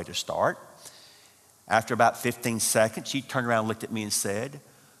good way to start. After about 15 seconds, she turned around and looked at me and said,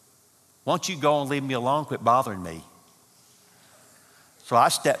 "Won't you go and leave me alone? Quit bothering me." So I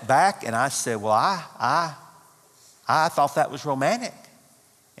stepped back and I said, "Well, I thought that was romantic."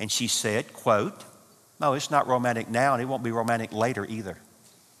 And she said, quote, "No, it's not romantic now, and it won't be romantic later either."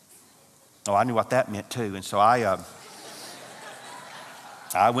 Oh, I knew what that meant too. And so I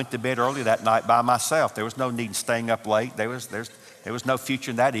went to bed early that night by myself. There was no need in staying up late. There was no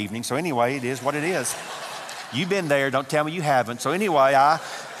future in that evening. So anyway, it is what it is. You've been there. Don't tell me you haven't. So anyway,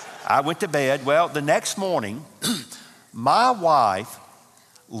 I went to bed. Well, the next morning, my wife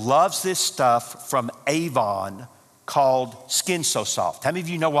loves this stuff from Avon called Skin So Soft. How many of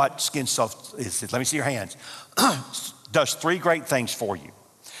you know what Skin Soft is? Let me see your hands. Does 3 great things for you.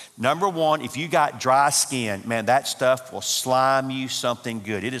 Number 1, if you got dry skin, man, that stuff will slime you something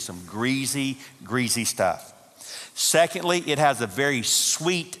good. It is some greasy, greasy stuff. Secondly, it has a very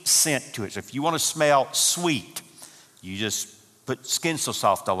sweet scent to it. So if you want to smell sweet, you just put Skin So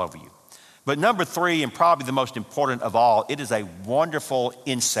Soft all over you. But number 3, and probably the most important of all, it is a wonderful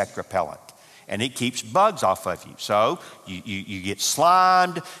insect repellent. And it keeps bugs off of you. So you get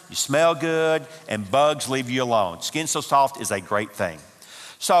slimed, you smell good, and bugs leave you alone. Skin So Soft is a great thing.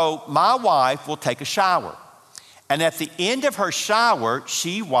 So my wife will take a shower. And at the end of her shower,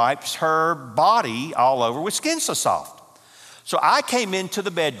 she wipes her body all over with Skin So Soft. So I came into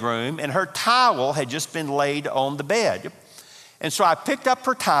the bedroom and her towel had just been laid on the bed. And so I picked up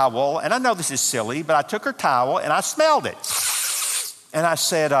her towel, and I know this is silly, but I took her towel and I smelled it. And I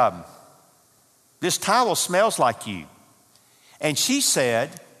said, "This towel smells like you." And she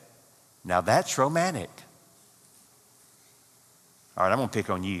said, "Now that's romantic." All right, I'm going to pick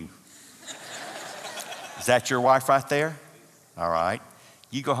on you. Is that your wife right there? All right.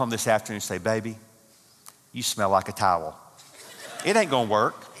 You go home this afternoon and say, "Baby, you smell like a towel." It ain't going to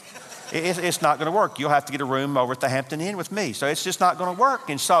work. It's not going to work. You'll have to get a room over at the Hampton Inn with me. So it's just not going to work.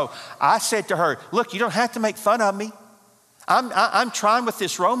 And so I said to her, look, you don't have to make fun of me. I'm trying with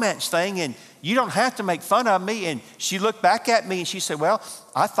this romance thing, and you don't have to make fun of me. And she looked back at me and she said, well,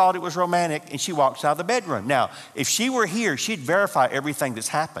 I thought it was romantic. And she walks out of the bedroom. Now, if she were here, she'd verify everything that's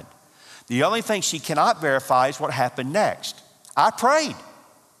happened. The only thing she cannot verify is what happened next. I prayed.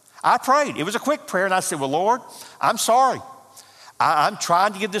 It was a quick prayer, and I said, well, Lord, I'm sorry. I'm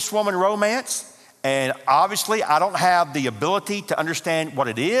trying to give this woman romance, and obviously I don't have the ability to understand what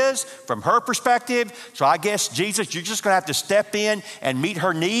it is from her perspective. So I guess, Jesus, you're just going to have to step in and meet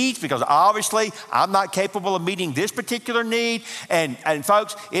her needs, because obviously I'm not capable of meeting this particular need. And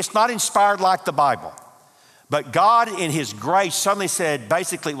folks, it's not inspired like the Bible. But God in his grace suddenly said,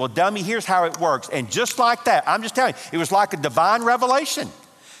 basically, well, dummy, here's how it works. And just like that, I'm just telling you, it was like a divine revelation.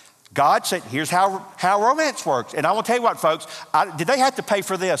 God said, here's how romance works. And I will tell you what, folks, did they have to pay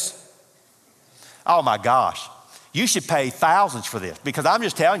for this? Oh my gosh. You should pay thousands for this, because I'm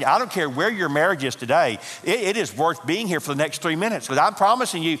just telling you, I don't care where your marriage is today, it is worth being here for the next 3 minutes, because I'm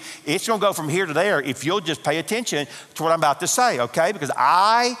promising you, it's going to go from here to there if you'll just pay attention to what I'm about to say, okay? Because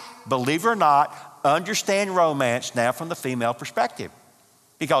I, believe it or not, understand romance now from the female perspective,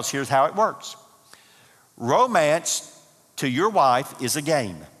 because here's how it works. Romance to your wife is a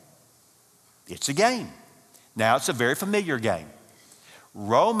game. It's a game. Now, it's a very familiar game.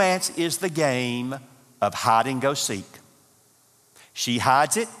 Romance is the game of hide and go seek. She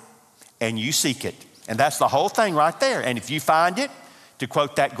hides it and you seek it. And that's the whole thing right there. And if you find it, to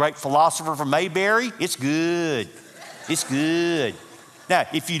quote that great philosopher from Mayberry, it's good. It's good. Now,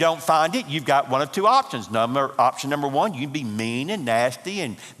 if you don't find it, you've got one of two options. Option number one, you can be mean and nasty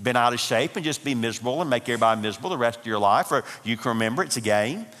and been out of shape and just be miserable and make everybody miserable the rest of your life. Or you can remember it's a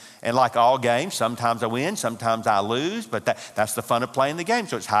game. And like all games, sometimes I win, sometimes I lose, but that's the fun of playing the game.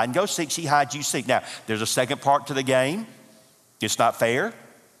 So it's hide and go seek. She hides, you seek. Now, there's a second part to the game. It's not fair,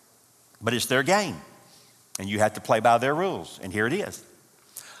 but it's their game. And you have to play by their rules. And here it is.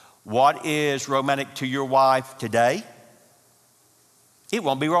 What is romantic to your wife today? It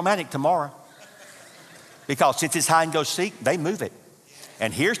won't be romantic tomorrow. Because since it's hide and go seek, they move it.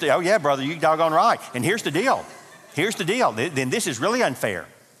 And here's the, oh yeah, brother, you doggone right. And here's the deal. Here's the deal. Then this is really unfair.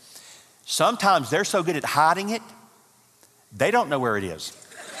 Sometimes they're so good at hiding it, they don't know where it is.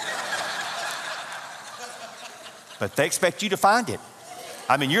 But they expect you to find it.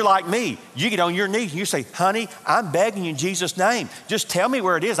 I mean, you're like me. You get on your knees and you say, honey, I'm begging you in Jesus' name. Just tell me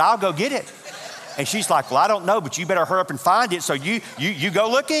where it is. I'll go get it. And she's like, well, I don't know, but you better hurry up and find it. So you go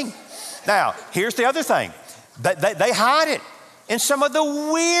looking. Now, here's the other thing. They hide it in some of the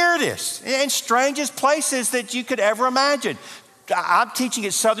weirdest and strangest places that you could ever imagine. I'm teaching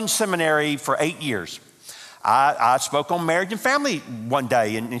at Southern Seminary for 8 years. I spoke on marriage and family one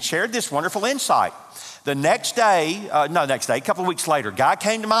day and shared this wonderful insight. A couple of weeks later, a guy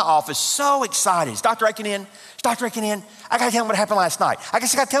came to my office so excited. Is Dr. Aiken in? Is Dr. Aiken in? I got to tell him what happened last night. I got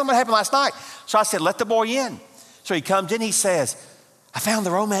to tell him what happened last night. So I said, let the boy in. So he comes in, he says, I found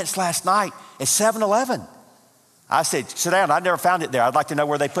the romance last night at 7-Eleven. I said, sit down. I never found it there. I'd like to know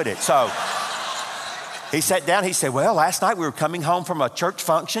where they put it. So he sat down. He said, well, last night we were coming home from a church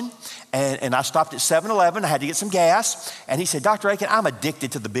function, and I stopped at 7-Eleven. I had to get some gas. And he said, Dr. Aiken, I'm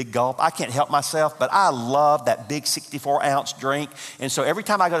addicted to the Big Gulp. I can't help myself, but I love that big 64-ounce drink. And so every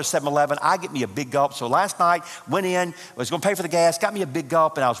time I go to 7-Eleven, I get me a Big Gulp. So last night, went in, was going to pay for the gas, got me a Big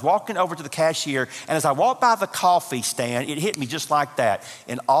Gulp, and I was walking over to the cashier. And as I walked by the coffee stand, it hit me just like that.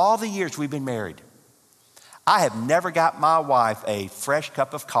 In all the years we've been married, I have never got my wife a fresh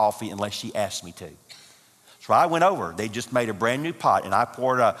cup of coffee unless she asked me to. So I went over. They just made a brand new pot, and I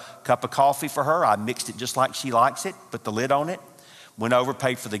poured a cup of coffee for her. I mixed it just like she likes it, put the lid on it, went over,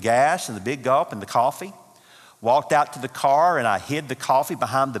 paid for the gas and the Big Gulp and the coffee, walked out to the car, and I hid the coffee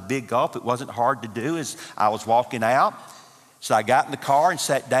behind the Big Gulp. It wasn't hard to do as I was walking out. So I got in the car and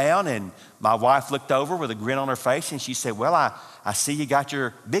sat down, and my wife looked over with a grin on her face, and she said, well, I see you got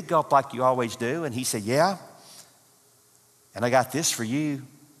your Big Gulp like you always do. And he said, yeah, and I got this for you.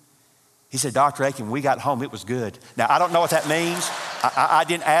 He said, Dr. Aiken, when we got home, it was good. Now, I don't know what that means. I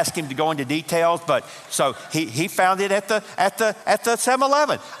didn't ask him to go into details, but so he found it at the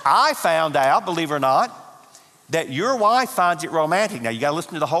 7-Eleven. I found out, believe it or not, that your wife finds it romantic. Now, you got to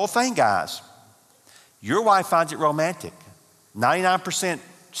listen to the whole thing, guys. Your wife finds it romantic. 99%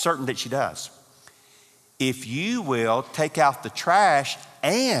 certain that she does. If you will take out the trash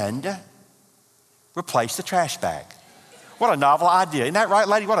and replace the trash bag. What a novel idea. Isn't that right,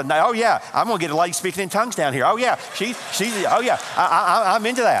 lady? Oh, yeah. I'm going to get a lady speaking in tongues down here. Oh, yeah. I'm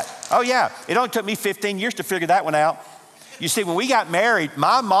into that. Oh, yeah. It only took me 15 years to figure that one out. You see, when we got married,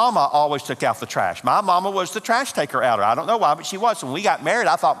 my mama always took out the trash. My mama was the trash taker outer. I don't know why, but she was. So when we got married,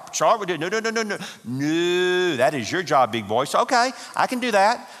 I thought Charlotte would do it. No. No, that is your job, big boy. So, okay, I can do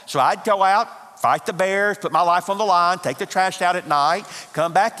that. So I'd go out, fight the bears, put my life on the line, take the trash out at night,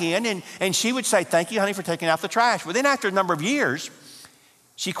 come back in, and she would say, thank you, honey, for taking out the trash. Well, then after a number of years,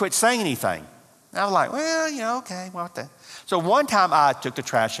 she quit saying anything. And I was like, well, okay, what the. So one time I took the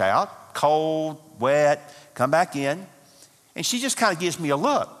trash out, cold, wet, come back in, and she just kind of gives me a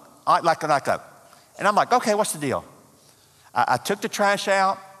look, like a, and I'm like, okay, what's the deal? I took the trash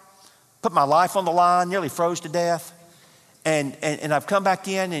out, put my life on the line, nearly froze to death, and I've come back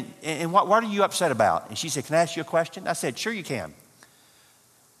in, and what are you upset about? And she said, can I ask you a question? I said, sure you can.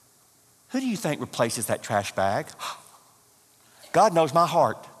 Who do you think replaces that trash bag? God knows my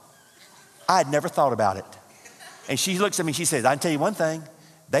heart. I had never thought about it. And she looks at me, she says, I can tell you one thing,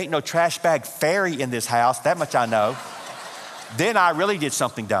 there ain't no trash bag fairy in this house, that much I know. Then I really did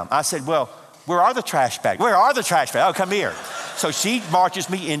something dumb. I said, well, where are the trash bags? Where are the trash bags? Oh, come here. So she marches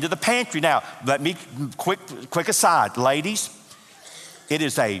me into the pantry. Now, let me, quick aside, ladies, it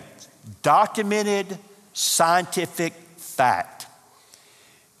is a documented scientific fact.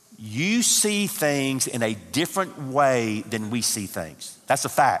 You see things in a different way than we see things. That's a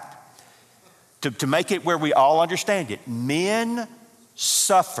fact. To make it where we all understand it, men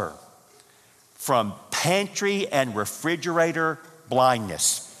suffer from pantry and refrigerator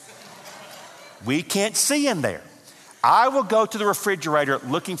blindness. We can't see in there. I will go to the refrigerator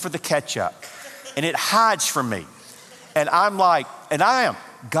looking for the ketchup, and it hides from me. And I'm like,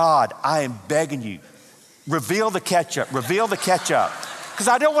 God, I am begging you, reveal the ketchup. Because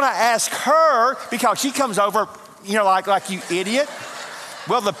I don't want to ask her, because she comes over, like you idiot.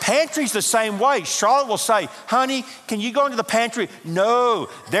 Well, the pantry's the same way. Charlotte will say, honey, can you go into the pantry? No,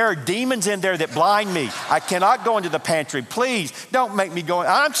 there are demons in there that blind me. I cannot go into the pantry. Please don't make me go.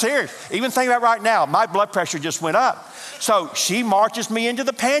 I'm serious. Even thinking about right now, my blood pressure just went up. So she marches me into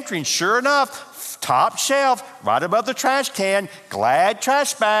the pantry, and sure enough, top shelf, right above the trash can, Glad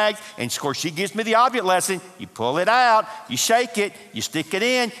trash bags. And of course, she gives me the object lesson. You pull it out, you shake it, you stick it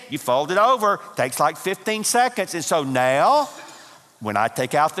in, you fold it over. Takes like 15 seconds. And so now, when I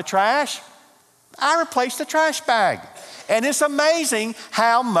take out the trash, I replace the trash bag. And it's amazing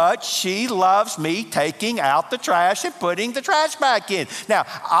how much she loves me taking out the trash and putting the trash back in. Now,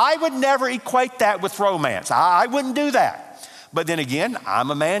 I would never equate that with romance. I wouldn't do that. But then again,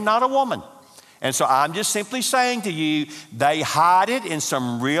 I'm a man, not a woman. And so I'm just simply saying to you, they hide it in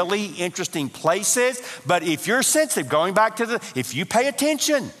some really interesting places. But if you're sensitive, going back to if you pay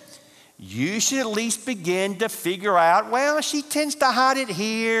attention, you should at least begin to figure out, well, she tends to hide it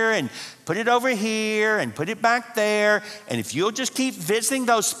here and put it over here and put it back there. And if you'll just keep visiting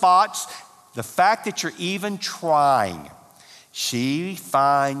those spots, the fact that you're even trying, she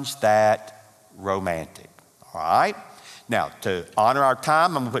finds that romantic. All right? Now, to honor our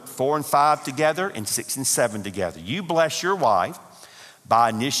time, I'm going to put 4 and 5 together and 6 and 7 together. You bless your wife by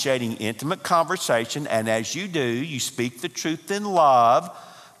initiating intimate conversation. And as you do, you speak the truth in love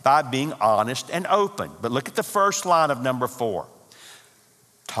by being honest and open. But look at the first line of number 4.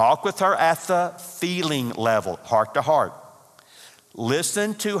 Talk with her at the feeling level, heart to heart.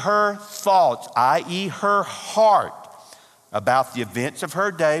 Listen to her thoughts, i.e. her heart, about the events of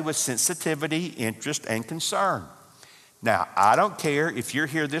her day with sensitivity, interest, and concern. Now, I don't care if you're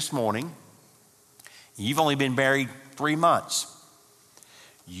here this morning, you've only been married 3 months.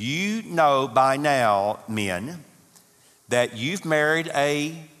 You know by now, men, that you've married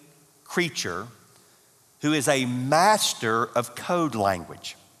a creature who is a master of code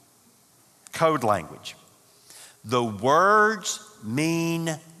language. Code language. The words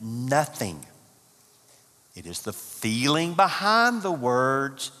mean nothing. It is the feeling behind the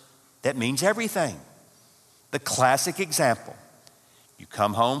words that means everything. The classic example, you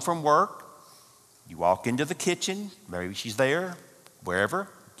come home from work, you walk into the kitchen, maybe she's there, wherever,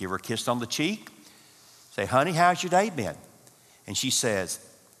 give her a kiss on the cheek, say, honey, how's your day been? And she says,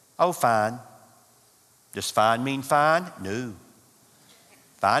 oh, fine. Does fine mean fine? No.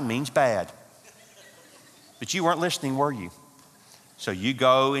 Fine means bad. But you weren't listening, were you? So you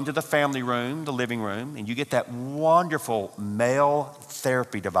go into the family room, the living room, and you get that wonderful male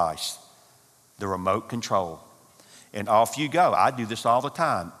therapy device, the remote control. And off you go. I do this all the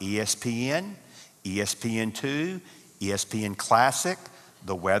time. ESPN, ESPN2, ESPN Classic,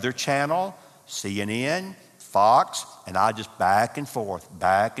 the Weather Channel, CNN, Fox, and I just back and forth.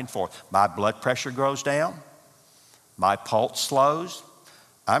 My blood pressure goes down. My pulse slows.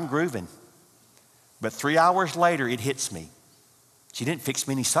 I'm grooving. But 3 hours later, it hits me. She didn't fix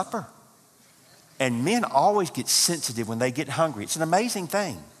me any supper. And men always get sensitive when they get hungry. It's an amazing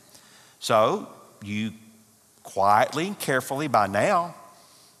thing. So you quietly and carefully by now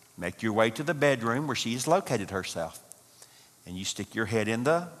make your way to the bedroom where she has located herself. And you stick your head in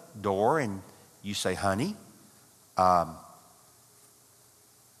the door and you say, honey,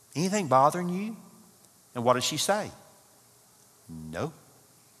 anything bothering you? And what does she say? No.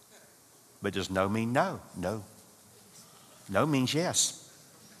 But does no mean no? No. No means yes.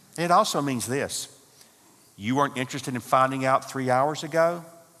 And it also means this. You weren't interested in finding out 3 hours ago?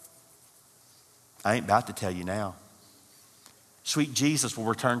 I ain't about to tell you now. Sweet Jesus will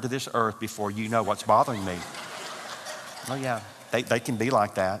return to this earth before you know what's bothering me. Oh yeah, they can be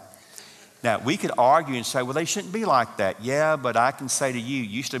like that. Now, we could argue and say, well, they shouldn't be like that. Yeah, but I can say to you,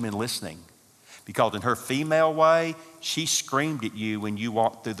 you should have been listening. Because in her female way, she screamed at you when you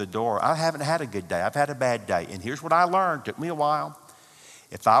walked through the door. I haven't had a good day. I've had a bad day. And here's what I learned. It took me a while.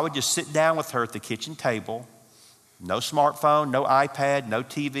 If I would just sit down with her at the kitchen table, no smartphone, no iPad, no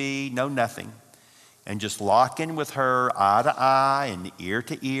TV, no nothing, and just lock in with her eye to eye and ear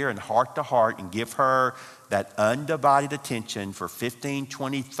to ear and heart to heart and give her that undivided attention for 15,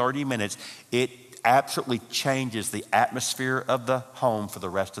 20, 30 minutes, it absolutely changes the atmosphere of the home for the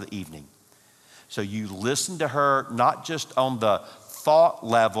rest of the evening. So you listen to her not just on the thought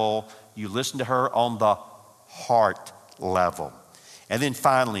level, you listen to her on the heart level. And then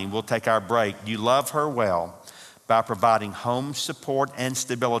finally, we'll take our break. You love her well by providing home support and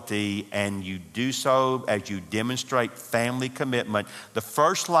stability, and you do so as you demonstrate family commitment. The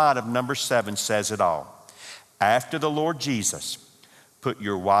first line of number 7 says it all. After the Lord Jesus, put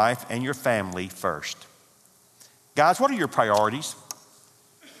your wife and your family first. Guys, what are your priorities?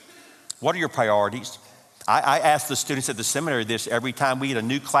 What are your priorities? I ask the students at the seminary this every time we get a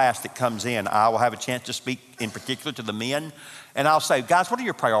new class that comes in. I will have a chance to speak in particular to the men. And I'll say, guys, what are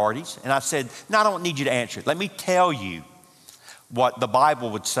your priorities? And I said, no, I don't need you to answer it. Let me tell you what the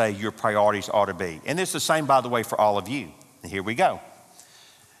Bible would say your priorities ought to be. And it's the same, by the way, for all of you. And here we go.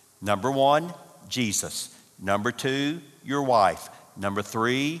 Number 1, Jesus. Number 2, your wife. Number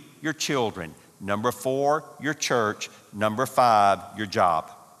 3, your children. Number 4, your church. Number 5, your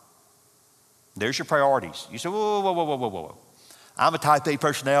job. There's your priorities. You say, whoa. I'm a type A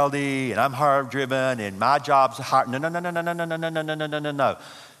personality and I'm hard driven and my job's hard. No.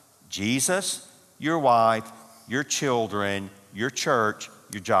 Jesus, your wife, your children, your church,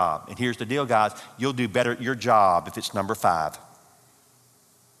 your job. And here's the deal, guys. You'll do better at your job if it's number 5.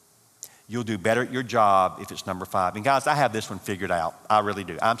 You'll do better at your job if it's number 5. And guys, I have this one figured out. I really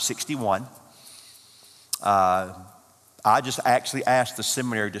do. I'm 61. I just actually asked the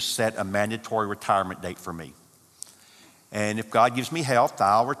seminary to set a mandatory retirement date for me. And if God gives me health,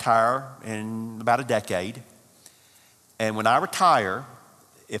 I'll retire in about a decade. And when I retire,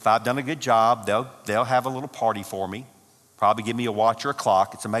 if I've done a good job, they'll have a little party for me. Probably give me a watch or a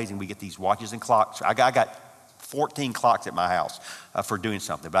clock. It's amazing. We get these watches and clocks. I got 14 clocks at my house for doing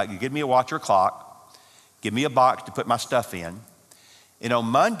something. But you give me a watch or a clock, give me a box to put my stuff in. And on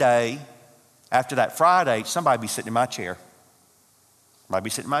Monday, after that Friday, somebody be sitting in my chair. Somebody be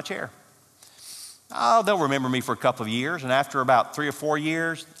sitting in my chair. Oh, they'll remember me for a couple of years. And after about 3 or 4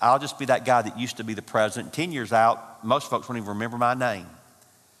 years, I'll just be that guy that used to be the president. 10 years out, most folks won't even remember my name.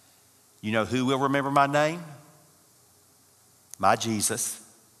 You know who will remember my name? My Jesus,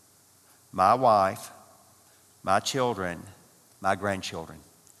 my wife, my children, my grandchildren.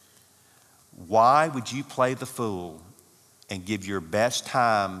 Why would you play the fool and give your best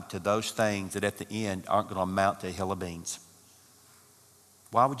time to those things that at the end aren't going to amount to a hill of beans?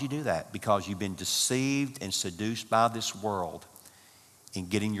 Why would you do that? Because you've been deceived and seduced by this world in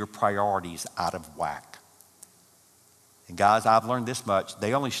getting your priorities out of whack. And guys, I've learned this much.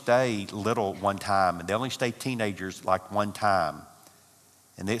 They only stay little one time, and they only stay teenagers like one time.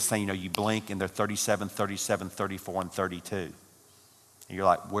 And next thing you know, you blink and they're 37, 37, 34, and 32. And you're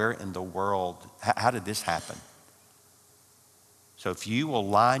like, where in the world, how did this happen? So if you will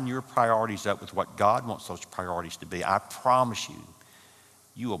line your priorities up with what God wants those priorities to be, I promise you,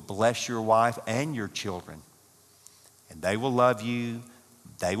 you will bless your wife and your children. And they will love you,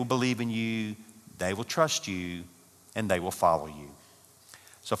 they will believe in you, they will trust you, and they will follow you.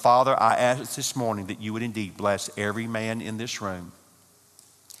 So Father, I ask this morning that you would indeed bless every man in this room.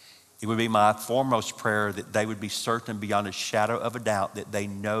 It would be my foremost prayer that they would be certain beyond a shadow of a doubt that they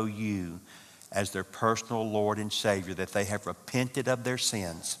know you as their personal Lord and Savior, that they have repented of their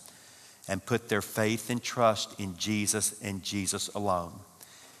sins and put their faith and trust in Jesus and Jesus alone.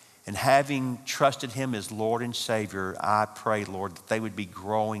 And having trusted him as Lord and Savior, I pray, Lord, that they would be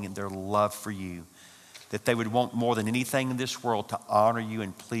growing in their love for you. that they would want more than anything in this world to honor you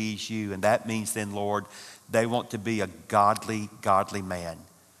and please you. And that means then, Lord, they want to be a godly, godly man,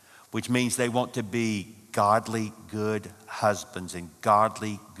 which means they want to be godly, good husbands and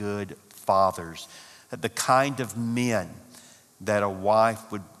godly, good fathers. The kind of men that a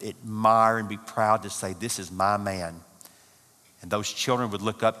wife would admire and be proud to say, this is my man. And those children would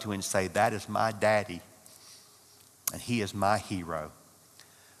look up to and say, that is my daddy, and he is my hero.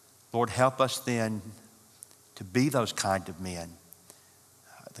 Lord, help us then to be those kind of men,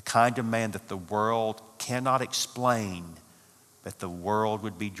 the kind of man that the world cannot explain, but the world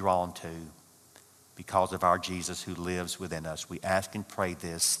would be drawn to because of our Jesus who lives within us. We ask and pray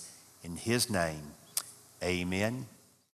this in his name. Amen.